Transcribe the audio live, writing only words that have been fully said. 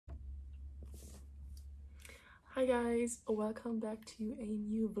Hi guys, welcome back to a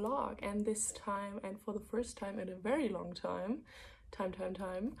new vlog, and this time, and for the first time in a very long time,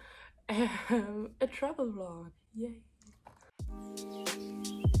 a travel vlog, yay!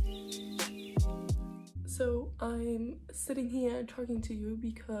 So I'm sitting here talking to you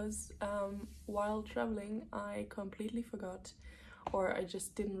because while traveling I completely forgot, or I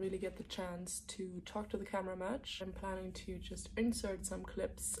just didn't really get the chance to talk to the camera much. I'm planning to just insert some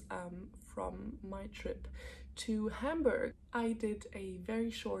clips from my trip to Hamburg. I did a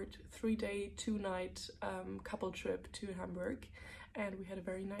very short 3-day, 2-night couple trip to Hamburg, and we had a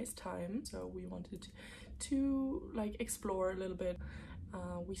very nice time. So we wanted to like explore a little bit.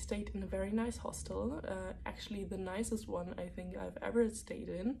 We stayed in a very nice hostel, actually the nicest one I think I've ever stayed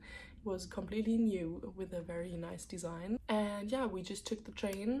in. It was completely new with a very nice design. And yeah, we just took the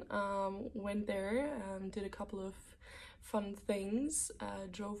train, went there, did a couple of fun things,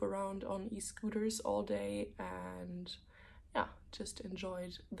 drove around on e-scooters all day, and yeah, just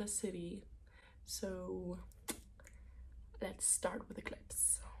enjoyed the city. So let's start with the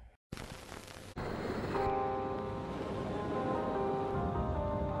clips.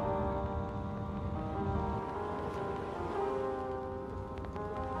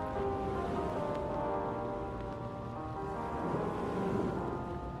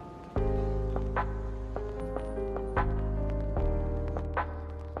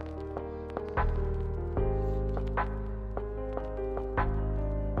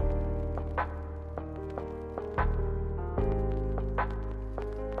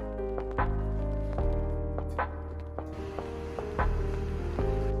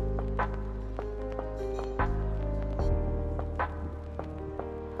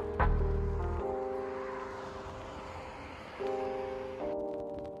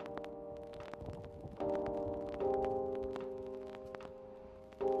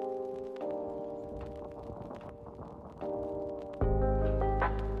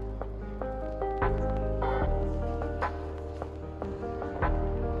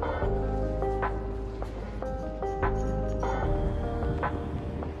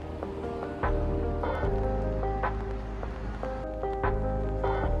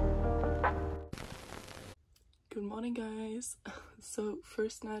 Good morning guys. So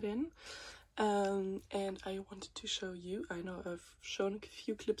first night in, and I wanted to show you, I know I've shown a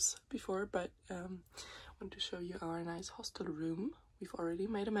few clips before, but I want to show you our nice hostel room. We've already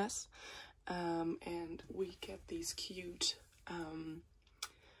made a mess, and we get these cute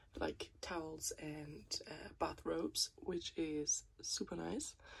like towels and bathrobes, which is super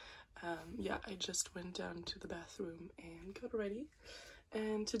nice. Yeah, I just went down to the bathroom and got ready.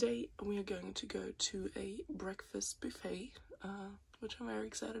 And today we are going to go to a breakfast buffet, which I'm very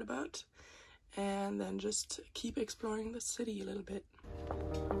excited about, and then just keep exploring the city a little bit.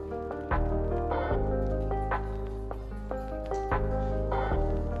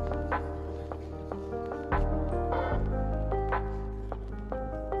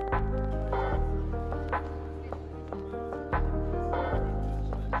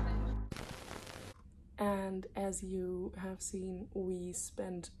 And as you have seen, we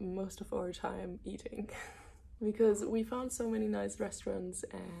spent most of our time eating because we found so many nice restaurants,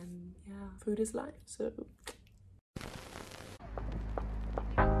 and yeah, food is life, so.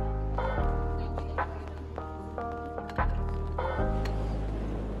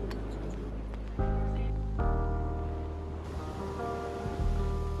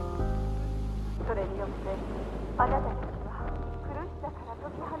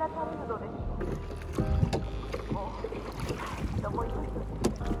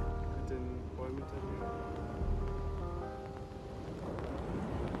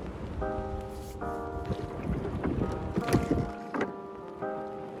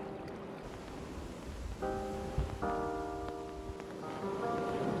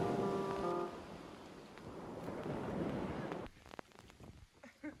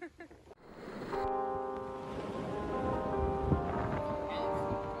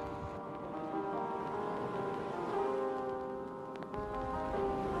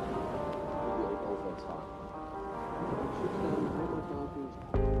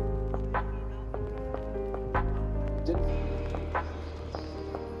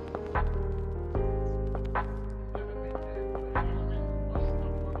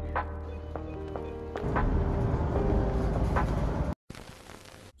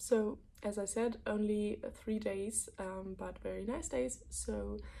 So as I said, only 3 days, but very nice days.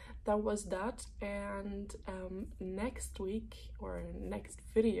 So that was that. And next week, or next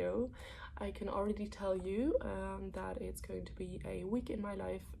video, I can already tell you that it's going to be a week in my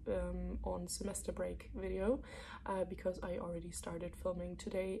life on semester break video, because I already started filming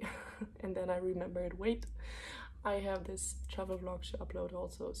today and then I remembered, wait, I have this travel vlog to upload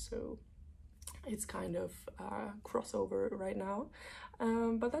also, so it's kind of crossover right now,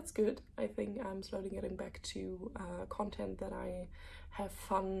 but that's good. I think I'm slowly getting back to content that I have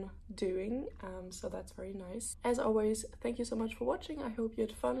fun doing, so that's very nice. As always, thank you so much for watching. I hope you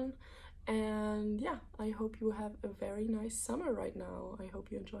had fun, and yeah, I hope you have a very nice summer right now. I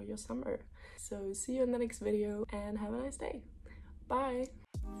hope you enjoy your summer. So see you in the next video and have a nice day. Bye.